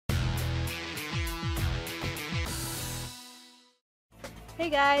Hey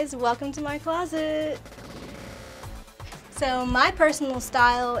guys, welcome to my closet. So my personal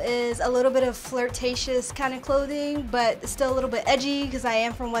style is a little bit of flirtatious kind of clothing, but still a little bit edgy because I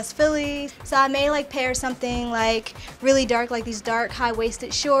am from West Philly. So I may like pair something like really dark, like these dark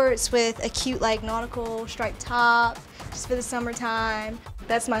high-waisted shorts with a cute like nautical striped top, just for the summertime.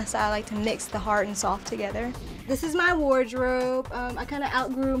 That's my style. I like to mix the hard and soft together. This is my wardrobe. I kind of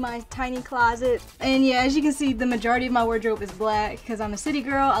outgrew my tiny closet. And yeah, as you can see, the majority of my wardrobe is black because I'm a city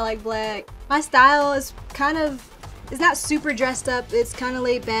girl. I like black. My style is it's not super dressed up. It's kind of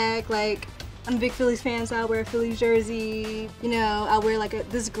laid back. Like, I'm a big Phillies fan, so I wear a Phillies jersey. You know, I wear like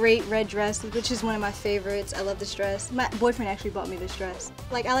this great red dress, which is one of my favorites. I love this dress. My boyfriend actually bought me this dress.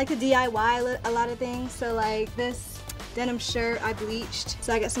 Like, I like to DIY a lot of things. So like this denim shirt I bleached.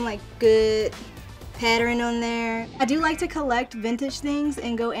 So I got some like good pattern on there. I do like to collect vintage things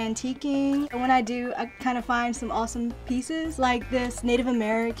and go antiquing. And when I do, I kind of find some awesome pieces like this Native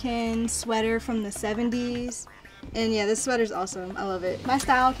American sweater from the 70s. And yeah, this sweater's awesome. I love it. My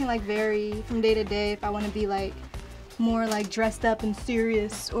style can like vary from day to day if I want to be like more like dressed up and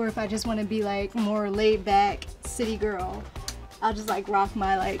serious, or if I just want to be like more laid back city girl. I'll just like rock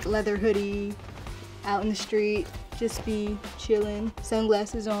my like leather hoodie out in the street, just be chilling,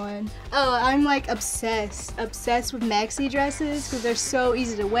 sunglasses on. Oh, I'm like obsessed with maxi dresses because they're so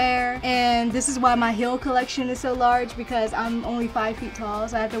easy to wear. And this is why my heel collection is so large, because I'm only 5 feet tall,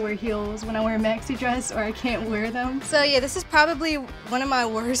 so I have to wear heels when I wear a maxi dress or I can't wear them. So yeah, this is probably one of my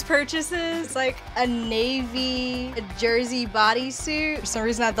worst purchases. It's like a navy jersey bodysuit. For some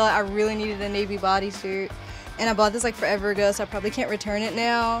reason I thought I really needed a navy bodysuit. And I bought this like forever ago, so I probably can't return it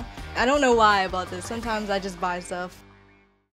now. I don't know why I bought this. Sometimes I just buy stuff.